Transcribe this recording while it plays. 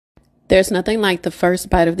There's nothing like the first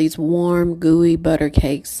bite of these warm, gooey butter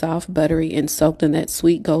cakes, soft, buttery, and soaked in that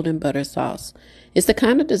sweet golden butter sauce. It's the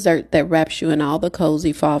kind of dessert that wraps you in all the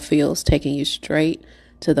cozy fall feels, taking you straight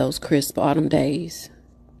to those crisp autumn days.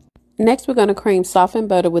 Next, we're going to cream softened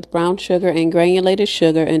butter with brown sugar and granulated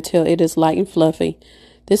sugar until it is light and fluffy.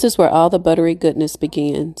 This is where all the buttery goodness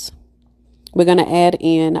begins. We're going to add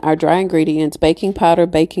in our dry ingredients, baking powder,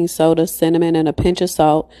 baking soda, cinnamon, and a pinch of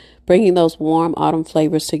salt, bringing those warm autumn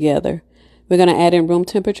flavors together. We're going to add in room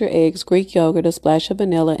temperature eggs, Greek yogurt, a splash of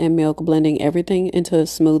vanilla, and milk, blending everything into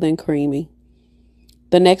smooth and creamy.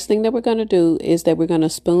 The next thing that we're going to do is that we're going to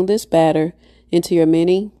spoon this batter into your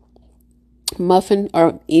mini muffin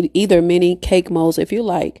or either mini cake molds if you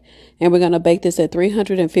like. And we're going to bake this at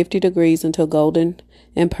 350 degrees until golden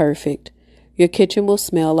and perfect. Your kitchen will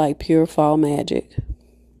smell like pure fall magic.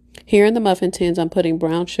 Here in the muffin tins, I'm putting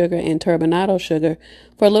brown sugar and turbinado sugar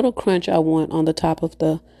for a little crunch I want on the top of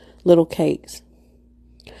the little cakes.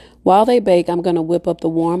 While they bake, I'm going to whip up the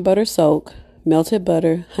warm butter soak, melted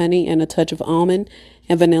butter, honey, and a touch of almond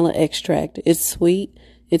and vanilla extract. It's sweet,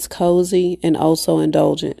 it's cozy, and also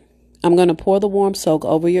indulgent. I'm going to pour the warm soak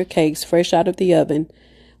over your cakes fresh out of the oven.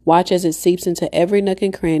 Watch as it seeps into every nook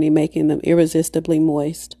and cranny, making them irresistibly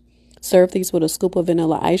moist. Serve these with a scoop of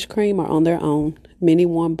vanilla ice cream or on their own. Mini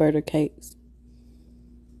warm butter cakes.